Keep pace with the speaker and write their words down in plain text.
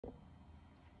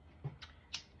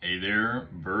Hey there,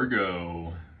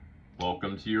 Virgo.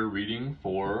 Welcome to your reading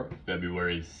for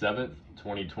February 7th,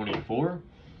 2024.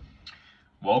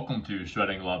 Welcome to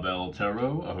Shredding La Belle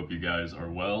Tarot. I hope you guys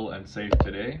are well and safe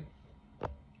today.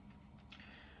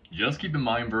 Just keep in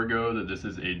mind, Virgo, that this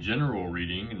is a general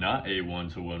reading, not a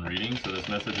one-to-one reading, so this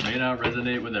message may not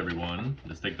resonate with everyone.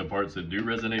 Just take the parts that do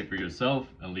resonate for yourself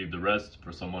and leave the rest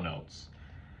for someone else.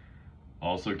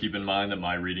 Also keep in mind that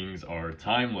my readings are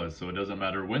timeless, so it doesn't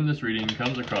matter when this reading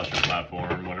comes across your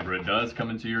platform. Whenever it does come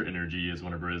into your energy is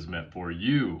whenever it is meant for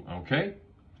you, okay?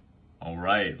 All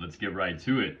right, let's get right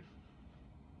to it.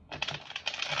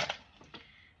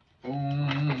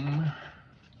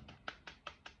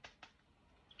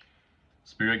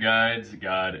 Spirit guides,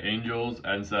 God, angels,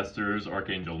 ancestors,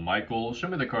 Archangel Michael. Show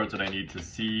me the cards that I need to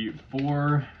see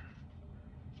for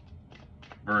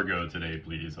Virgo today,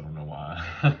 please. I don't know why.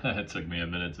 It took me a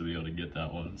minute to be able to get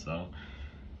that one, so.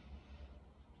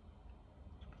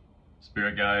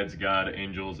 Spirit guides, God,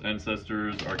 angels,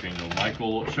 ancestors, Archangel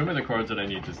Michael. Show me the cards that I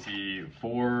need to see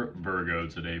for Virgo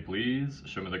today, please.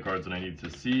 Show me the cards that I need to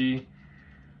see.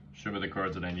 Show me the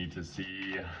cards that I need to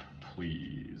see,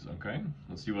 please. Okay,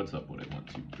 let's see what's up with it. 1,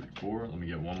 2, 3, 4. Let me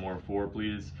get one more 4,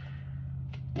 please.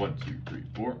 1, 2, 3,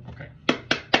 4. Okay.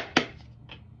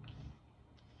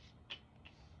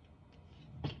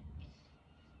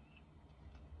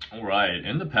 All right,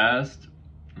 in the past,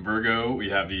 Virgo, we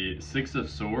have the Six of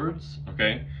Swords,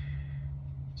 okay?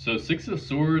 So Six of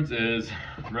Swords is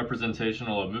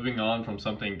representational of moving on from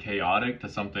something chaotic to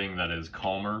something that is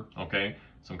calmer, okay?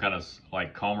 Some kind of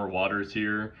like calmer waters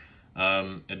here.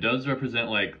 It does represent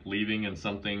like leaving in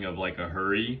something of like a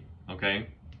hurry, okay?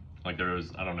 Like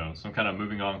there's, I don't know, some kind of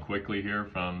moving on quickly here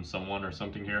from someone or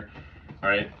something here. All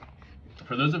right.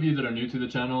 For those of you that are new to the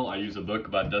channel, I use a book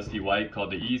by Dusty White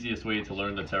called The Easiest Way to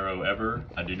Learn the Tarot Ever.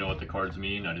 I do know what the cards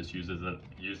mean. I just use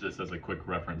this as a quick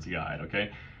reference guide,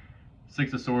 okay?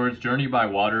 Six of Swords, journey by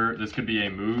water. This could be a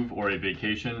move or a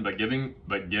vacation, but given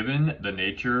the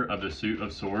nature of the suit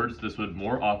of swords, this would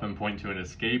more often point to an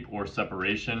escape or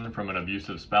separation from an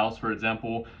abusive spouse, for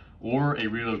example, or a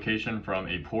relocation from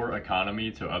a poor economy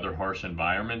to other harsh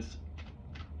environments,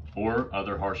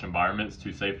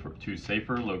 to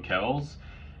safer locales.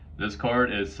 This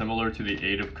card is similar to the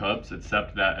Eight of Cups,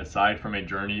 except that aside from a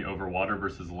journey over water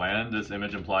versus land, this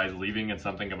image implies leaving in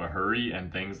something of a hurry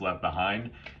and things left behind.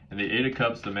 In the Eight of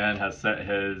Cups, the man has set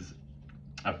his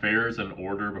affairs in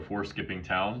order before skipping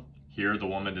town. Here, the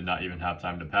woman did not even have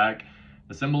time to pack.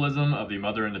 The symbolism of the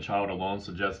mother and the child alone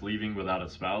suggests leaving without a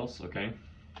spouse, okay?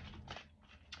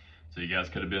 So you guys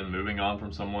could have been moving on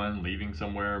from someone, leaving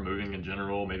somewhere, moving in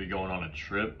general, maybe going on a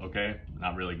trip, okay?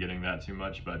 Not really getting that too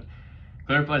much, but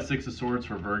clarify Six of Swords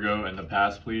for Virgo in the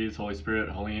past, please. Holy Spirit,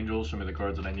 Holy Angels, show me the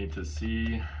cards that I need to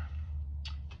see.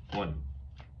 1,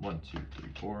 2, 3,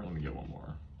 4. Let me get one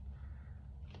more.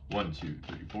 1, 2,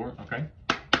 3, 4. Okay.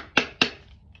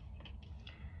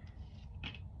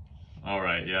 All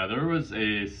right. Yeah, there was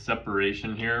a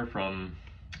separation here from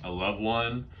a loved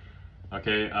one.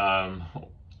 Okay.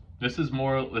 This is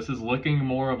looking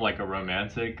more of like a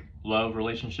romantic love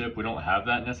relationship. We don't have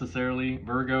that necessarily,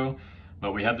 Virgo,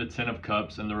 but we have the Ten of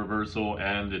Cups in the reversal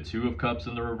and the Two of Cups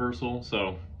in the reversal.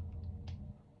 So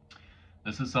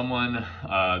this is someone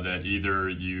that either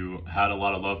you had a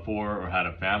lot of love for or had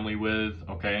a family with,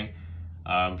 okay?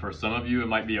 For some of you, it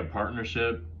might be a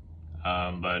partnership.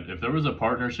 But if there was a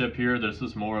partnership here, this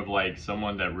is more of like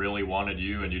someone that really wanted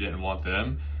you and you didn't want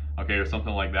them. Okay, or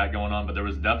something like that going on, but there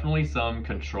was definitely some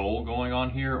control going on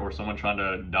here or someone trying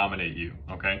to dominate you,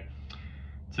 okay?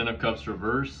 Ten of Cups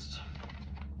reversed.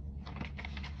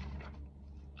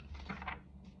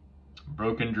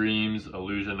 Broken dreams,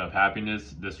 illusion of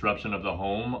happiness, disruption of the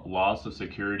home, loss of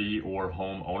security or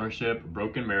home ownership,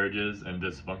 broken marriages, and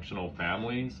dysfunctional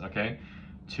families, okay?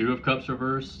 Two of Cups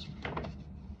reversed.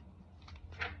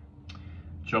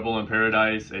 Trouble in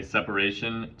paradise, a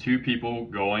separation, two people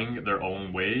going their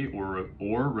own way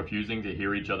or refusing to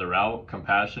hear each other out.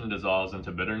 Compassion dissolves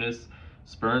into bitterness.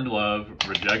 Spurned love,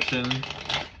 rejection.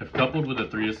 If coupled with the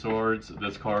Three of Swords,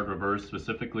 this card reversed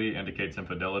specifically indicates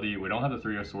infidelity. We don't have the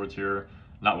Three of Swords here,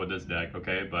 not with this deck,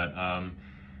 okay? But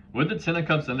with the Ten of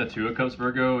Cups and the Two of Cups,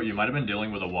 Virgo, you might have been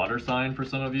dealing with a water sign for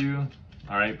some of you.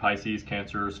 All right, Pisces,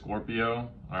 Cancer, Scorpio.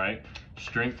 All right,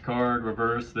 Strength card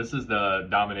reverse. This is the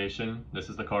domination. This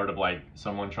is the card of like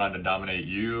someone trying to dominate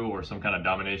you or some kind of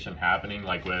domination happening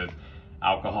like with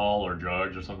alcohol or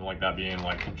drugs or something like that, being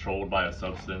like controlled by a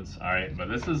substance. All right, but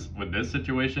this is, with this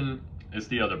situation, it's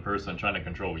the other person trying to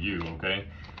control you, okay?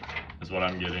 Is what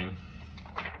I'm getting.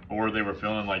 Or they were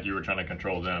feeling like you were trying to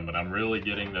control them, but I'm really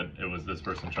getting that it was this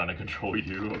person trying to control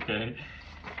you, okay?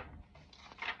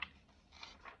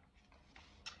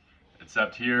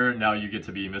 Except here, now you get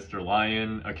to be Mr.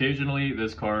 Lion. Occasionally,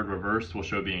 this card reversed will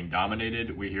show being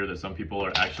dominated. We hear that some people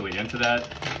are actually into that,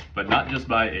 but not just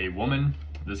by a woman.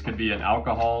 This could be an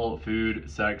alcohol,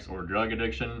 food, sex, or drug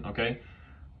addiction, okay?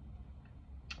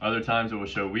 Other times it will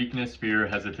show weakness, fear,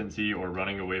 hesitancy, or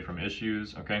running away from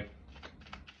issues, okay?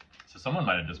 So someone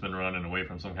might have just been running away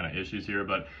from some kind of issues here,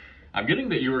 but I'm getting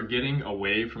that you were getting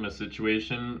away from a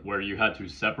situation where you had to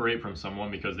separate from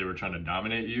someone because they were trying to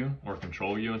dominate you or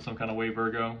control you in some kind of way,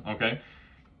 Virgo, okay?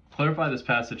 Clarify this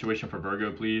past situation for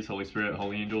Virgo, please. Holy Spirit,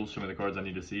 Holy Angels, show me the cards I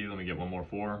need to see. Let me get one more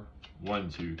 4. 1,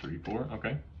 2, 3, 4,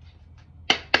 okay.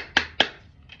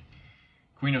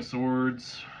 Queen of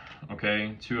Swords,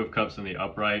 okay. 2 of Cups in the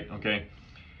upright, okay.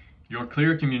 Your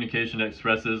clear communication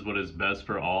expresses what is best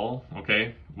for all,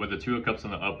 okay? With the 2 of Cups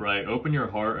in the upright, open your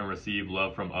heart and receive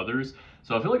love from others.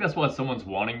 So I feel like that's what someone's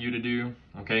wanting you to do,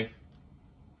 okay?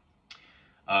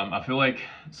 I feel like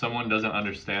someone doesn't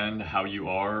understand how you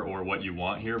are or what you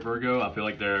want here, Virgo. I feel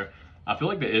like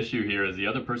the issue here is the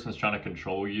other person's trying to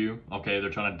control you, okay? They're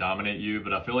trying to dominate you,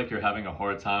 but I feel like you're having a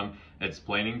hard time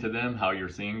explaining to them how you're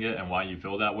seeing it and why you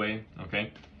feel that way,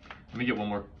 okay? Let me get one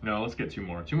more. No, let's get 2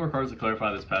 more. 2 more cards to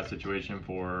clarify this past situation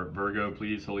for Virgo,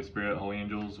 please. Holy Spirit, Holy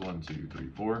Angels. 1, 2, 3,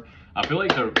 4. I feel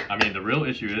like the real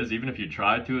issue is even if you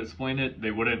tried to explain it,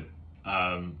 they wouldn't,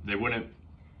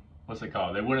 what's it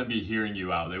called? They wouldn't be hearing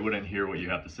you out. They wouldn't hear what you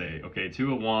have to say. Okay,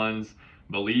 2 of Wands.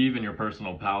 Believe in your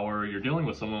personal power. You're dealing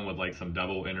with someone with like some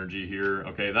double energy here.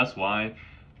 Okay, that's why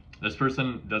this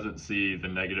person doesn't see the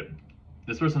negative.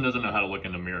 This person doesn't know how to look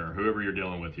in the mirror, whoever you're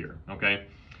dealing with here, okay?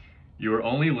 You are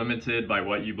only limited by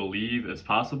what you believe is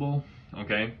possible,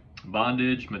 okay?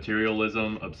 Bondage,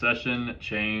 materialism, obsession,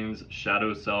 chains,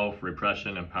 shadow self,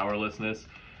 repression, and powerlessness.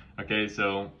 Okay,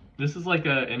 so this is like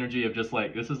an energy of just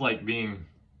like, this is like being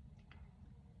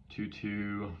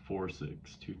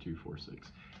 2246,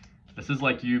 2246. This is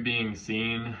like you being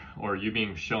seen or you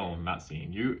being shown, not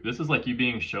seen. This is like you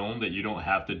being shown that you don't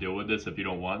have to deal with this if you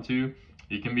don't want to.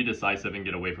 You can be decisive and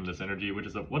get away from this energy, which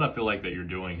is what I feel like that you're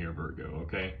doing here, Virgo,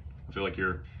 okay? I feel like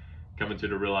you're coming to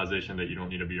the realization that you don't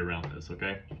need to be around this,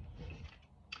 okay?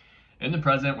 In the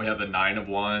present, we have the 9 of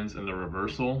Wands in the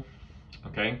reversal,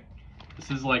 okay?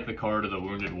 This is like the card of the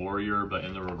wounded warrior, but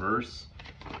in the reverse,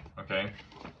 okay?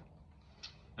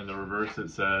 In the reverse, it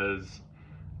says,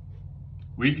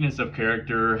 weakness of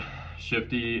character,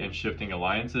 shifty and shifting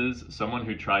alliances, someone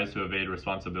who tries to evade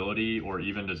responsibility or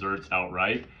even deserts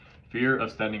outright, fear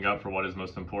of standing up for what is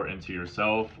most important to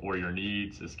yourself or your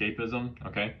needs, escapism,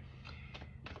 okay?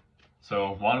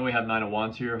 So why do we have 9 of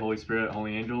Wands here? Holy Spirit,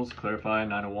 Holy Angels, clarify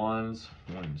 9 of Wands.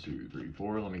 1, 2, 3,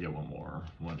 4. Let me get one more.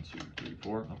 1, 2, 3,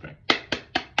 4. Okay.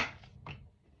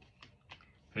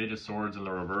 Page of Swords in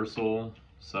the reversal.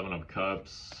 7 of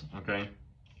Cups. Okay.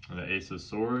 And the Ace of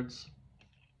Swords.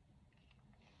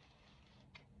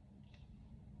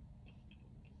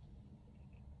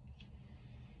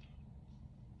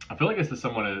 I feel like this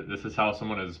is how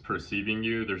someone is perceiving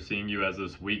you. They're seeing you as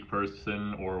this weak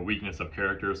person or weakness of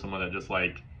character, someone that just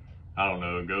like, I don't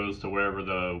know, goes to wherever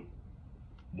the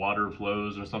water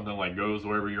flows or something, like goes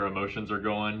wherever your emotions are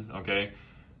going, okay?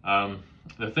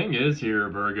 The thing is here,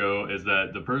 Virgo, is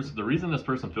that the reason this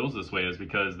person feels this way is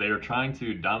because they are trying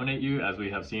to dominate you, as we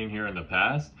have seen here in the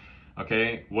past,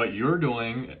 okay? What you're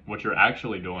doing, what you're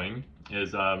actually doing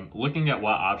is looking at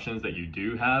what options that you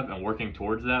do have and working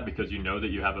towards that because you know that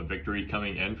you have a victory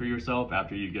coming in for yourself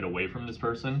after you get away from this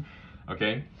person,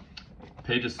 okay?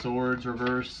 Page of Swords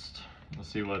reversed. Let's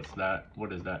see what's that.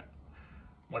 What is that?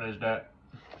 What is that?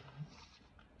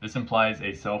 This implies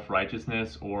a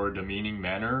self-righteousness or demeaning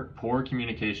manner, poor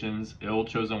communications,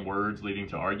 ill-chosen words leading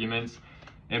to arguments,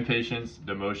 impatience,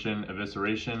 demotion,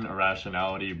 evisceration,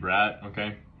 irrationality, brat,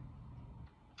 okay?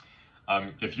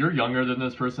 If you're younger than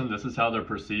this person, this is how they're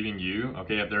perceiving you,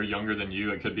 okay? If they're younger than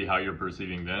you, it could be how you're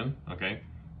perceiving them, okay?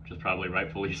 Which is probably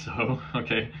rightfully so,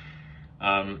 okay?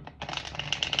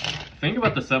 Think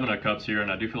about the 7 of Cups here, and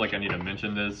I do feel like I need to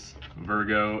mention this,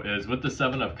 Virgo, is with the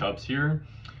 7 of Cups here,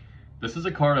 this is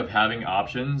a card of having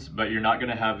options, but you're not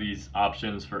going to have these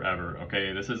options forever,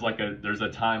 okay? This is like there's a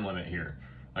time limit here.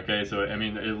 Okay, so I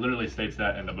mean, it literally states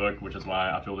that in the book, which is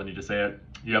why I feel the need to say it.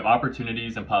 You have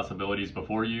opportunities and possibilities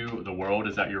before you. The world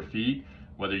is at your feet,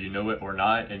 whether you know it or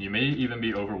not, and you may even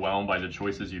be overwhelmed by the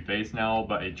choices you face now,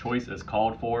 but a choice is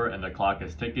called for and the clock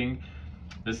is ticking.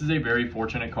 This is a very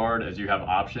fortunate card as you have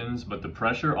options, but the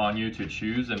pressure on you to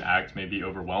choose and act may be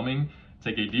overwhelming.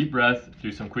 Take a deep breath, do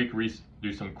some quick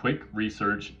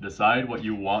research, decide what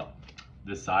you want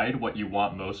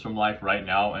most from life right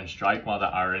now, and strike while the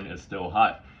iron is still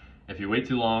hot. If you wait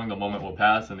too long, the moment will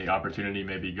pass and the opportunity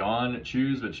may be gone.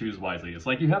 Choose, but choose wisely. It's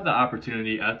like you have the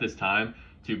opportunity at this time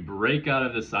to break out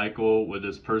of this cycle with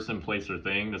this person, place, or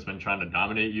thing that's been trying to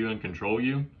dominate you and control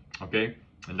you, okay?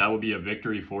 And that will be a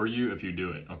victory for you if you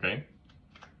do it, okay?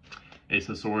 Ace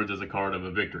of Swords is a card of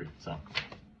a victory, so.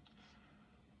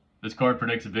 This card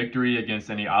predicts victory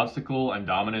against any obstacle and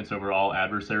dominance over all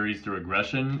adversaries through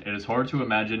aggression. It is hard to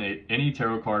imagine any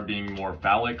tarot card being more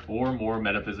phallic or more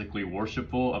metaphysically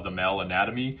worshipful of the male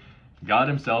anatomy. God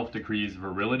himself decrees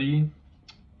virility,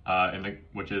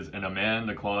 which is in a man,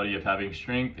 the quality of having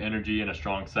strength, energy, and a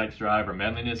strong sex drive or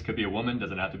manliness. Could be a woman,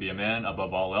 doesn't have to be a man,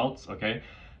 above all else, okay?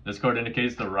 This card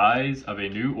indicates the rise of a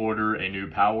new order, a new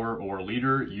power or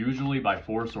leader, usually by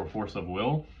force or force of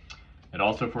will. It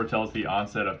also foretells the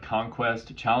onset of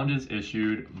conquest, challenges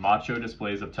issued, macho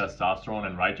displays of testosterone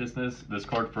and righteousness. This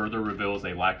card further reveals a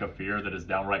lack of fear that is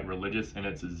downright religious in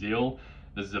its zeal.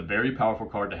 This is a very powerful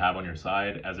card to have on your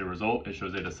side. As a result, it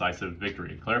shows a decisive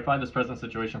victory. Clarify this present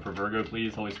situation for Virgo,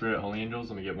 please. Holy Spirit, Holy Angels.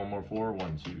 Let me get one more 4.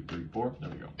 1, 2, 3, 4. There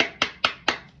we go.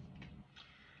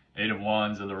 8 of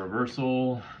Wands in the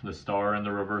reversal. The Star in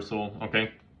the reversal.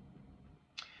 Okay.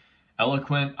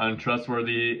 Eloquent,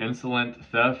 untrustworthy, insolent,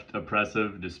 theft,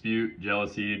 oppressive, dispute,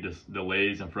 jealousy,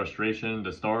 delays, and frustration.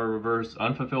 The Star reverse,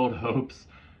 unfulfilled hopes,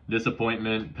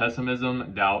 disappointment,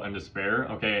 pessimism, doubt, and despair.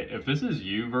 Okay, if this is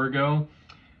you, Virgo,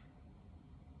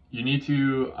 you need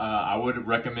to, I would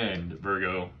recommend,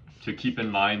 Virgo, to keep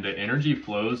in mind that energy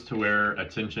flows to where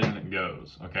attention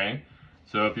goes, okay?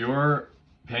 So if you're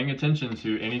paying attention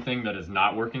to anything that is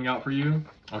not working out for you,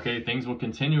 okay, things will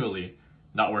continually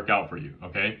not work out for you,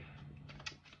 okay?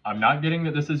 I'm not getting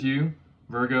that this is you,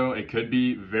 Virgo. It could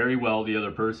be very well the other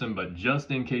person, but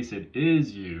just in case it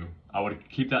is you, I would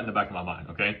keep that in the back of my mind,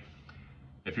 okay?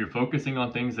 If you're focusing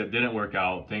on things that didn't work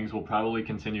out, things will probably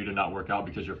continue to not work out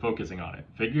because you're focusing on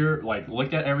it.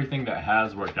 Look at everything that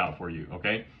has worked out for you,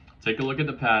 okay? Take a look at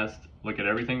the past, look at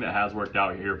everything that has worked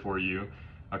out here for you,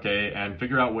 okay? And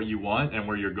figure out what you want and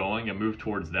where you're going and move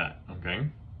towards that, okay?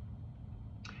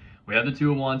 We have the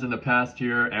Two of Wands in the past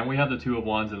here, and we have the Two of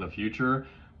Wands in the future,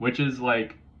 which is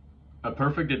like a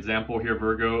perfect example here,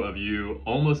 Virgo, of you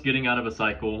almost getting out of a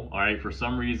cycle, all right, for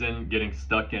some reason getting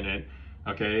stuck in it,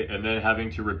 okay, and then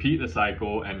having to repeat the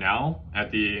cycle. And now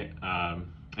at the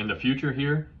in the future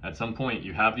here, at some point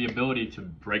you have the ability to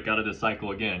break out of the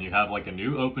cycle again. You have like a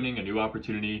new opening, a new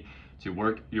opportunity to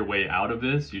work your way out of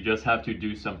this. You just have to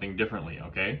do something differently,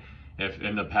 okay? If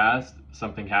in the past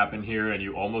something happened here and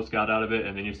you almost got out of it,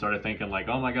 and then you started thinking like,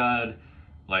 oh my God,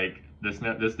 like this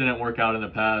didn't work out in the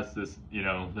past, this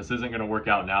isn't going to work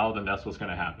out now, then that's what's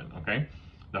going to happen, okay?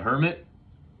 The Hermit,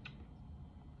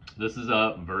 this is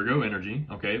a Virgo energy,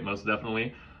 okay? Most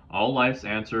definitely all life's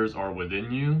answers are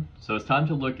within you, so it's time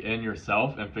to look in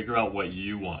yourself and figure out what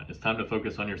you want. It's time to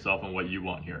focus on yourself and what you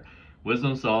want here.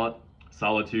 Wisdom,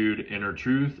 solitude, inner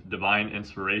truth, divine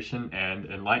inspiration, and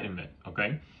enlightenment,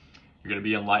 okay? You're going to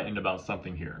be enlightened about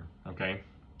something here, okay?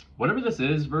 Whatever this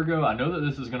is, Virgo, I know that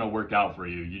this is going to work out for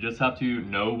you. You just have to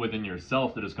know within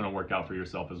yourself that it's going to work out for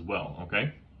yourself as well,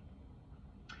 okay?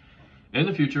 In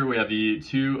the future, we have the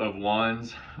Two of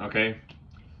Wands, okay?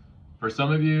 For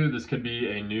some of you, this could be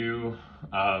a new,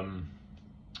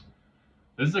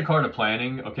 this is a card of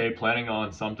planning, okay? Planning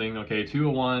on something, okay? Two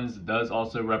of Wands does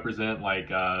also represent like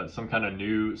some kind of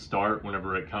new start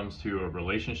whenever it comes to a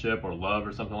relationship or love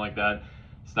or something like that.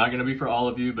 It's not going to be for all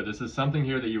of you, but this is something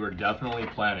here that you are definitely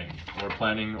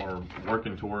planning or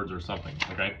working towards or something,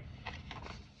 okay?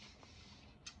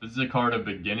 This is a card of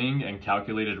beginning and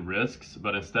calculated risks,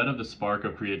 but instead of the spark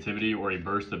of creativity or a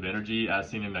burst of energy as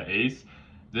seen in the Ace,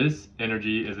 this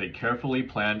energy is a carefully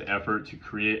planned effort to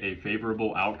create a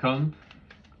favorable outcome.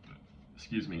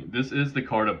 Excuse me. This is the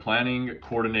card of planning,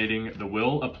 coordinating, the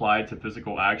will applied to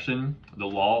physical action, the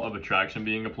law of attraction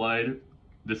being applied.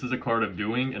 This is a card of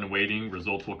doing and waiting.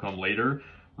 Results will come later.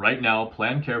 Right now,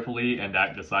 plan carefully and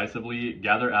act decisively.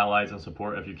 Gather allies and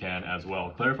support if you can as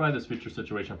well. Clarify this future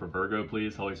situation for Virgo,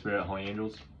 please. Holy Spirit, Holy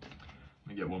Angels. Let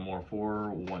me get one more 4.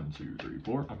 1, 2, 3,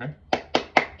 4. Okay.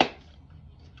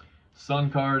 Sun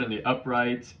card in the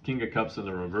upright, King of Cups in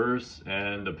the reverse,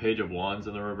 and the Page of Wands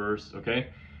in the reverse. Okay.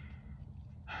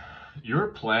 You're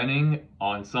planning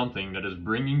on something that is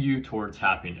bringing you towards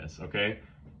happiness. Okay.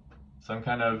 Some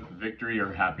kind of victory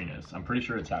or happiness. I'm pretty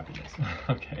sure it's happiness.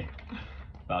 Okay.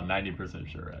 About 90%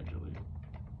 sure, actually.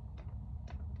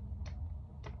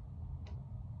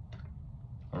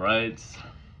 All right.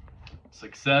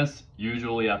 Success,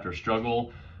 usually after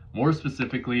struggle. More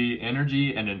specifically,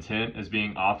 energy and intent is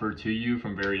being offered to you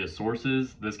from various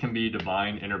sources. This can be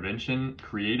divine intervention,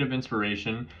 creative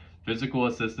inspiration, Physical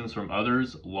assistance from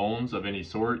others, loans of any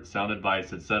sort, sound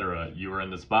advice, etc. You are in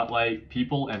the spotlight.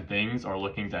 People and things are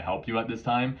looking to help you at this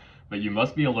time, but you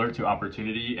must be alert to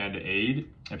opportunity and aid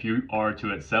if you are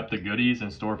to accept the goodies in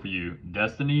store for you.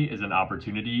 Destiny is an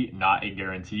opportunity, not a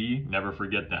guarantee. Never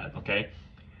forget that, okay?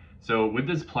 So with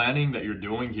this planning that you're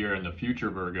doing here in the future,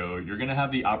 Virgo, you're going to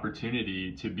have the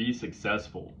opportunity to be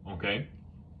successful, okay?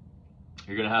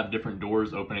 You're going to have different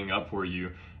doors opening up for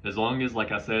you. As long as,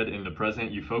 like I said, in the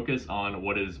present, you focus on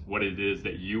what it is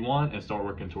that you want and start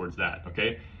working towards that,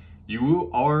 okay?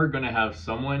 You are going to have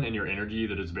someone in your energy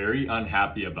that is very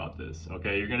unhappy about this,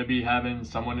 okay? You're going to be having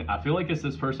someone, I feel like it's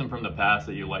this person from the past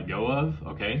that you let go of,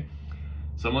 okay?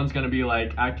 Someone's going to be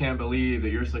like, I can't believe that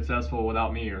you're successful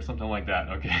without me, or something like that,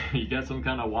 okay? You get some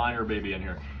kind of whiner baby in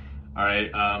here. All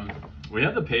right, we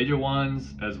have the Page of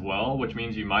Wands as well, which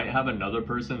means you might have another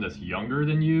person that's younger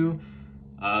than you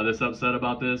that's upset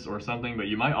about this or something, but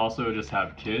you might also just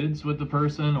have kids with the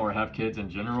person, or have kids in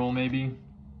general maybe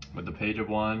with the Page of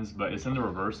Wands, but it's in the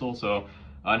reversal. So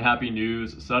unhappy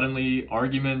news, suddenly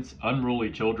arguments,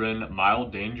 unruly children,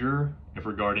 mild danger if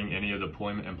regarding any of the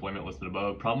employment listed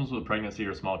above, problems with pregnancy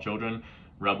or small children,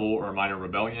 rebel or minor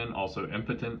rebellion, also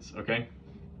impotence, okay?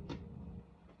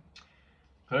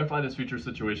 Clarify this future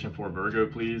situation for Virgo,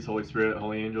 please. Holy Spirit,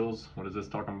 Holy Angels, what is this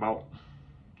talking about?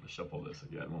 Let's shuffle this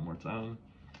again one more time.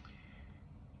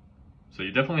 So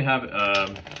you definitely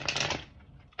have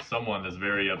someone that's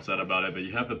very upset about it, but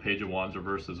you have the Page of Wands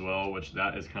reversed as well, which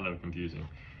that is kind of confusing.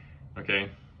 Okay,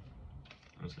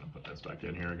 I'm just going to put this back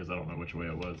in here because I don't know which way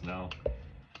it was now.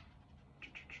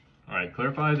 All right,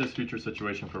 clarify this future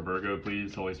situation for Virgo,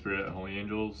 please. Holy Spirit, Holy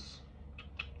Angels.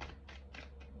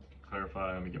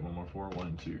 Clarify. Let me get one more. 4.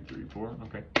 1, 2, 3, 4.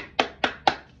 Okay.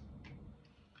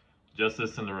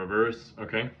 Justice in the reverse.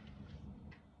 Okay.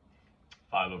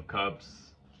 5 of Cups.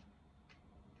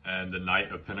 And the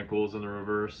Knight of Pentacles in the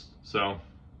reverse. So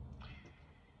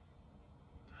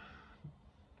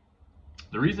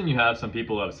the reason you have some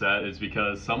people upset is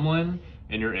because someone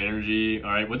in your energy,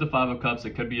 all right, with the 5 of Cups, it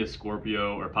could be a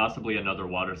Scorpio or possibly another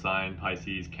water sign,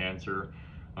 Pisces, Cancer,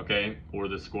 okay, or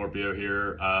the Scorpio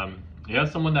here. You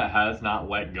have someone that has not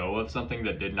let go of something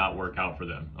that did not work out for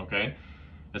them, okay?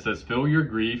 It says, feel your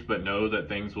grief, but know that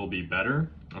things will be better.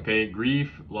 Okay,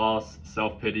 grief, loss,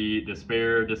 self-pity,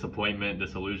 despair, disappointment,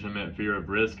 disillusionment, fear of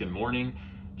risk, and mourning.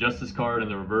 Justice card in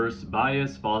the reverse,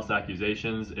 bias, false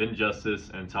accusations, injustice,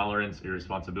 intolerance,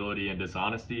 irresponsibility, and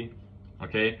dishonesty.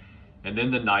 Okay, and then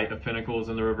the Knight of Pentacles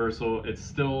in the reversal, it's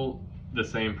still the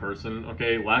same person.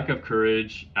 Okay, lack of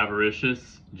courage,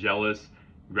 avaricious, jealous,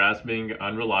 grasping,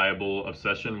 unreliable,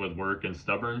 obsession with work, and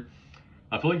stubborn.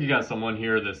 I feel like you got someone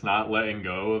here that's not letting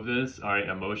go of this. All right,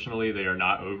 emotionally, they are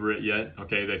not over it yet.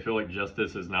 Okay, they feel like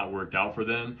justice has not worked out for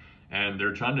them, and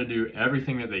they're trying to do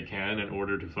everything that they can in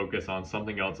order to focus on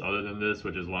something else other than this,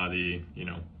 which is why the, you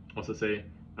know, what's it say?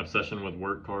 Obsession with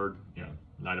work card, you know,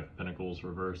 Knight of Pentacles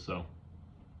reverse. So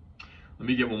let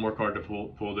me get one more card to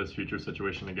pull this future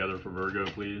situation together for Virgo,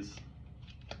 please.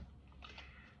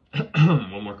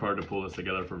 One more card to pull this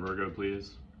together for Virgo,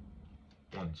 please.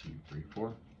 1, 2, 3,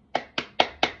 4.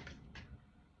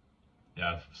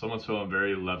 Yeah, someone's feeling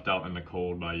very left out in the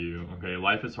cold by you. Okay,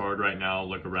 life is hard right now.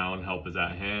 Look around, help is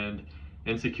at hand.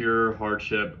 Insecure,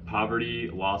 hardship, poverty,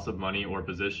 loss of money or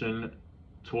position,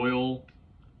 toil,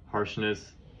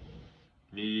 harshness,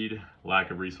 need,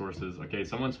 lack of resources. Okay,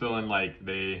 someone's feeling like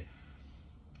they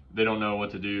don't know what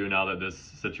to do now that this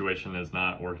situation is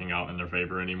not working out in their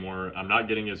favor anymore. I'm not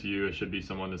getting it's you. It should be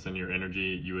someone that's in your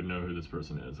energy. You would know who this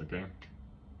person is, okay?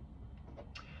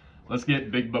 Let's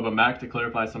get Big Bubba Mac to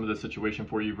clarify some of the situation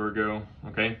for you, Virgo,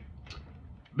 okay?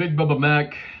 Big Bubba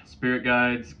Mac, spirit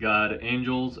guides, God,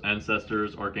 angels,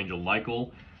 ancestors, Archangel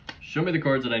Michael. Show me the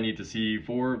cards that I need to see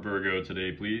for Virgo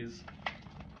today, please.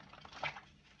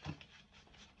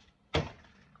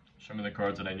 Show me the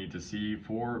cards that I need to see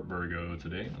for Virgo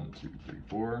today. 1, 2, 3,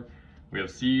 4. We have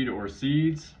seed or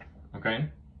seeds, okay?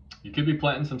 You could be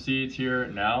planting some seeds here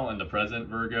now in the present,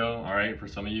 Virgo, all right? For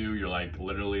some of you, you're like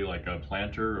literally like a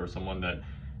planter or someone that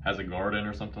has a garden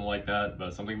or something like that,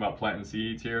 but something about planting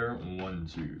seeds here. 1,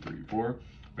 2, 3, 4.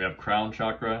 We have crown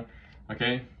chakra,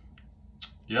 okay?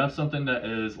 You have something that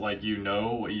is like, you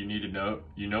know what you need to know,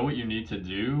 you know what you need to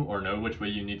do or know which way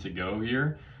you need to go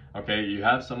here. Okay, you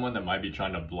have someone that might be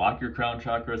trying to block your crown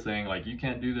chakra, saying like, you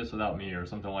can't do this without me or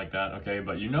something like that. Okay,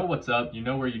 but you know what's up, you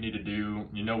know where you need to do,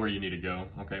 you know where you need to go.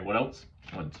 Okay, what else?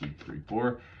 1, 2, 3,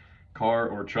 4. Car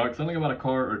or truck. Something about a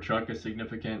car or truck is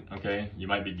significant. Okay, you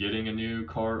might be getting a new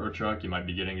car or truck, you might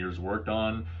be getting yours worked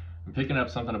on. I'm picking up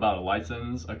something about a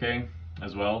license, okay,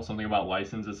 as well. Something about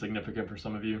license is significant for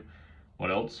some of you.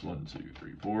 What else? 1, 2,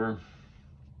 3, 4.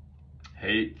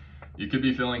 Hate. You could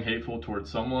be feeling hateful towards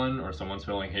someone, or someone's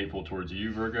feeling hateful towards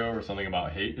you, Virgo, or something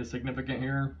about hate is significant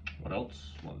here. What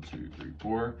else? 1, 2, 3,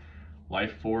 4.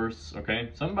 Life force, okay?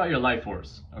 Something about your life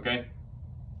force, okay?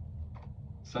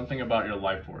 Something about your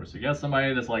life force. You got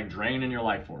somebody that's like draining your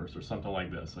life force or something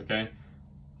like this, okay?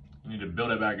 You need to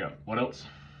build it back up. What else?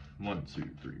 1, 2,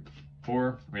 3,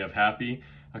 4. We have happy.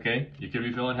 Okay, you could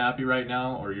be feeling happy right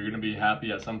now, or you're going to be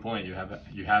happy at some point. You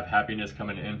have happiness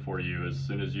coming in for you as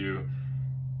soon as you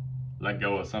let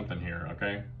go of something here.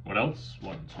 Okay, what else?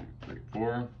 1, 2, 3,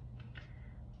 4.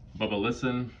 Bubba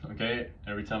listen. Okay,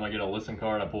 every time I get a listen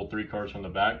card, I pull 3 cards from the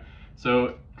back.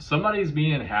 So somebody's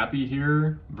being happy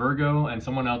here, Virgo, and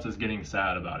someone else is getting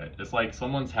sad about it. It's like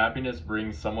someone's happiness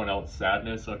brings someone else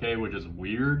sadness, okay, which is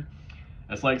weird.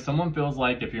 It's like someone feels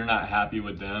like if you're not happy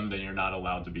with them, then you're not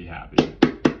allowed to be happy.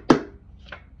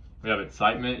 We have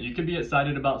excitement. You could be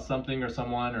excited about something or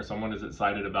someone is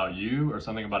excited about you, or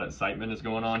something about excitement is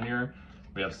going on here.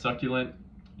 We have succulent.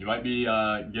 You might be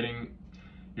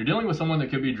you're dealing with someone that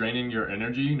could be draining your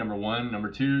energy, number 1. Number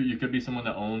 2, you could be someone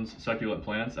that owns succulent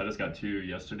plants. I just got 2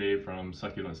 yesterday from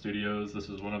Succulent Studios. This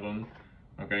is one of them.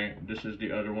 Okay, this is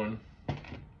the other one.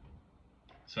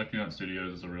 Succulent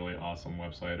Studios is a really awesome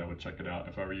website. I would check it out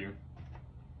if I were you.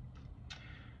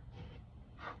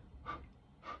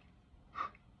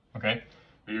 Okay,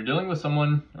 but you're dealing with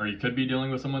someone, or you could be dealing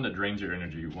with someone that drains your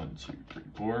energy. 1, 2, 3,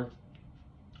 4.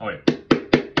 Oh wait,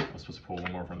 I was supposed to pull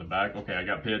one more from the back. Okay, I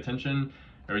got pay attention.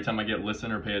 Every time I get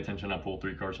listen or pay attention, I pull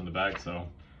 3 cards from the back. So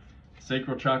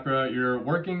sacral chakra, you're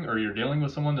working, or you're dealing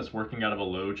with someone that's working out of a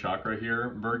low chakra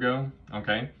here, Virgo.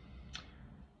 Okay.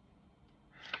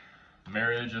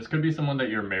 Marriage, this could be someone that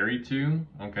you're married to,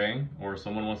 okay, or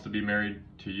someone wants to be married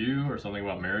to you, or something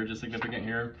about marriage is significant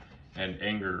here. And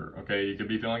anger, okay, you could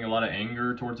be feeling a lot of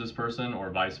anger towards this person, or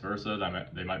vice versa.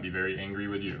 They might be very angry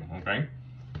with you, okay.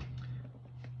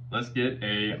 Let's get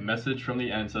a message from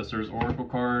the Ancestors Oracle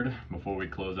card before we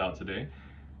close out today.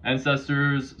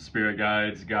 Ancestors, spirit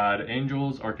guides, God,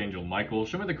 angels, Archangel Michael,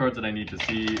 show me the cards that I need to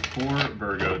see for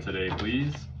Virgo today,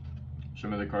 please. Show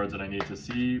me the cards that I need to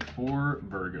see for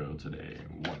Virgo today.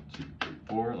 1, 2, 3,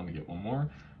 4. Let me get one more.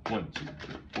 1, 2,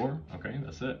 3, 4. Okay,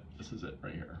 that's it. This is it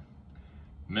right here.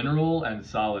 Mineral and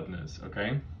solidness,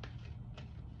 okay?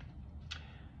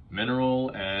 Mineral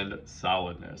and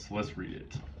solidness. Let's read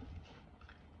it.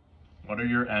 What are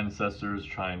your ancestors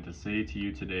trying to say to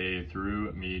you today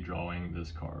through me drawing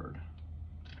this card?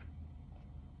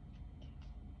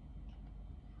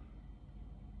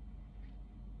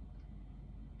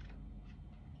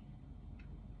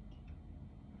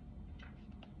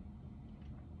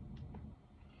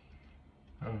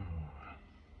 Oh.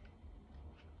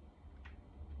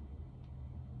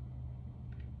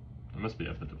 It must be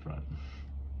up at the front.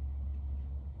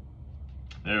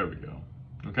 There we go.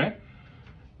 Okay.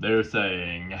 They're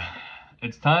saying,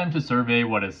 it's time to survey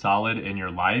what is solid in your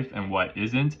life and what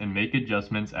isn't, and make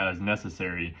adjustments as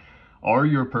necessary. Are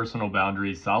your personal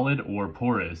boundaries solid or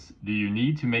porous? Do you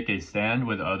need to make a stand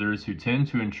with others who tend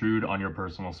to intrude on your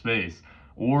personal space?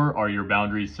 Or are your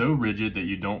boundaries so rigid that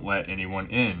you don't let anyone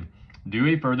in? Do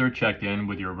a further check-in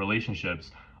with your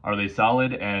relationships. Are they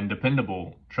solid and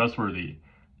dependable, trustworthy?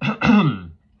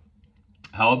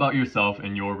 How about yourself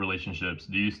and your relationships?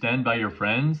 Do you stand by your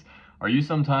friends? Are you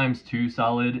sometimes too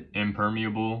solid,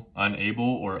 impermeable,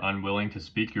 unable, or unwilling to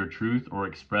speak your truth or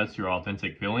express your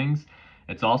authentic feelings?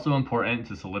 It's also important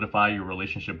to solidify your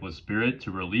relationship with Spirit,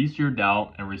 to release your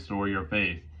doubt and restore your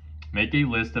faith. Make a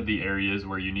list of the areas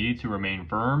where you need to remain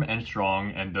firm and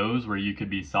strong, and those where you could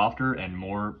be softer and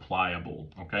more pliable,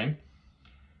 okay?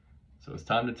 So it's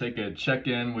time to take a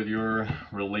check-in with your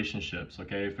relationships,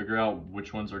 okay? Figure out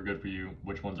which ones are good for you,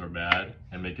 which ones are bad,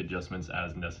 and make adjustments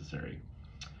as necessary.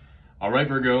 All right,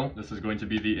 Virgo, this is going to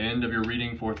be the end of your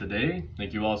reading for today.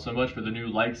 Thank you all so much for the new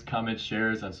likes, comments,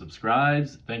 shares, and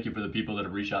subscribes. Thank you for the people that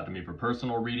have reached out to me for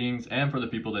personal readings, and for the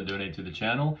people that donate to the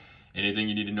channel. Anything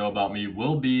you need to know about me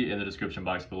will be in the description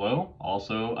box below.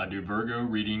 Also, I do Virgo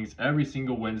readings every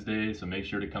single Wednesday, so make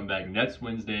sure to come back next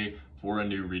Wednesday for a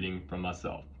new reading from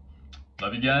myself.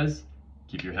 Love you guys.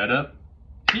 Keep your head up.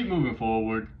 Keep moving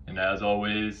forward. And as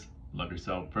always, love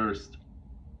yourself first.